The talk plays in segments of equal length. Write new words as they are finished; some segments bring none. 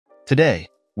Today,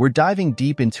 we're diving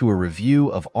deep into a review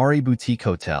of Ari Boutique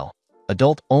Hotel,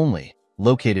 adult only,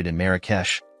 located in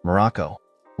Marrakech, Morocco.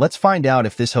 Let's find out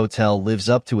if this hotel lives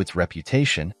up to its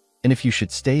reputation and if you should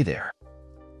stay there.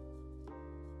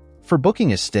 For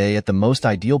booking a stay at the most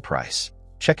ideal price,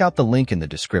 check out the link in the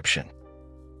description.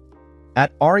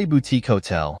 At Ari Boutique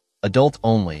Hotel, adult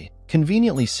only,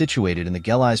 conveniently situated in the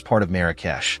Gelais part of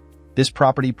Marrakech, this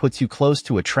property puts you close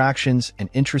to attractions and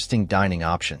interesting dining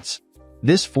options.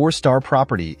 This 4-star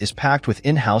property is packed with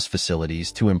in-house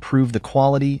facilities to improve the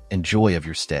quality and joy of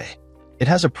your stay. It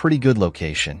has a pretty good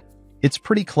location. It's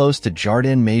pretty close to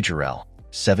Jardin Majorel,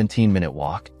 17-minute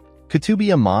walk,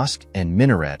 Koutoubia Mosque and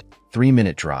Minaret,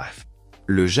 3-minute drive.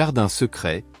 Le Jardin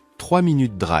Secret, 3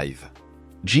 minutes drive.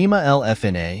 Jima El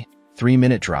Fna,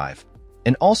 3-minute drive,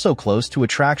 and also close to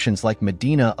attractions like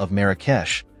Medina of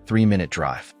Marrakech, 3-minute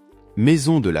drive.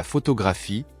 Maison de la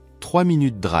Photographie, 3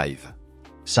 minutes drive.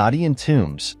 Sadian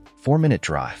Tombs, 4-minute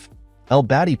drive. El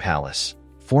Badi Palace,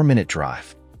 4-minute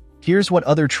drive. Here's what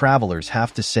other travelers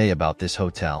have to say about this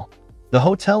hotel. The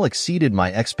hotel exceeded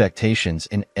my expectations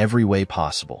in every way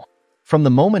possible. From the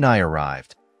moment I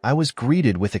arrived, I was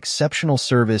greeted with exceptional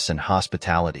service and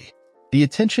hospitality. The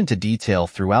attention to detail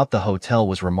throughout the hotel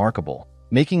was remarkable,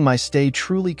 making my stay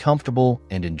truly comfortable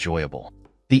and enjoyable.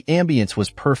 The ambience was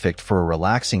perfect for a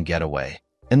relaxing getaway,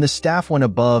 and the staff went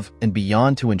above and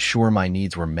beyond to ensure my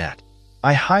needs were met.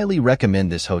 I highly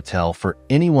recommend this hotel for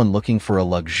anyone looking for a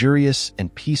luxurious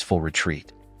and peaceful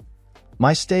retreat.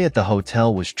 My stay at the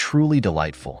hotel was truly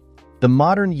delightful. The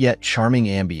modern yet charming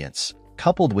ambience,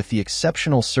 coupled with the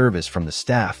exceptional service from the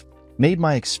staff, made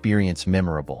my experience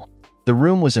memorable. The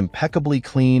room was impeccably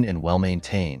clean and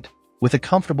well-maintained, with a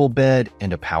comfortable bed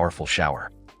and a powerful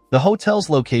shower. The hotel's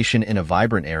location in a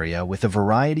vibrant area with a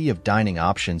variety of dining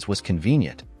options was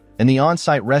convenient, and the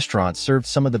on-site restaurant served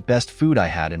some of the best food I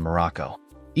had in Morocco.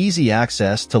 Easy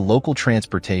access to local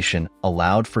transportation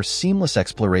allowed for seamless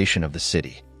exploration of the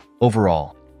city.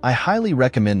 Overall, I highly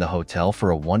recommend the hotel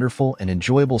for a wonderful and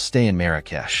enjoyable stay in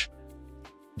Marrakech.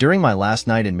 During my last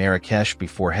night in Marrakech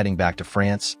before heading back to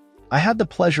France, I had the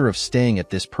pleasure of staying at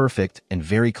this perfect and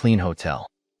very clean hotel.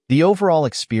 The overall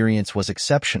experience was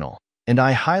exceptional, and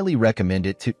I highly recommend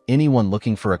it to anyone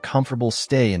looking for a comfortable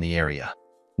stay in the area.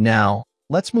 Now,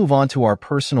 let's move on to our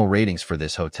personal ratings for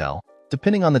this hotel,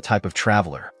 depending on the type of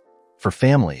traveler. For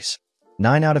families,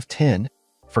 9 out of 10.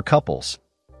 For couples,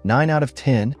 9 out of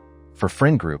 10. For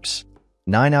friend groups,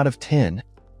 9 out of 10.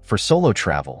 For solo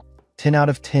travel, 10 out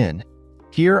of 10.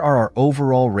 Here are our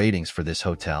overall ratings for this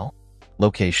hotel.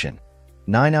 Location,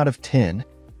 9 out of 10.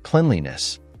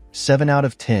 Cleanliness, 7 out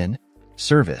of 10.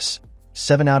 Service,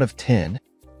 7 out of 10.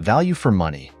 Value for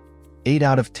money, 8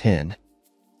 out of 10.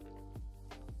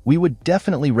 We would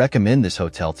definitely recommend this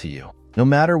hotel to you, no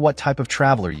matter what type of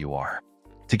traveler you are.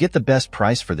 To get the best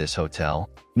price for this hotel,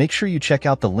 make sure you check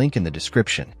out the link in the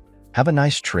description. Have a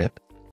nice trip,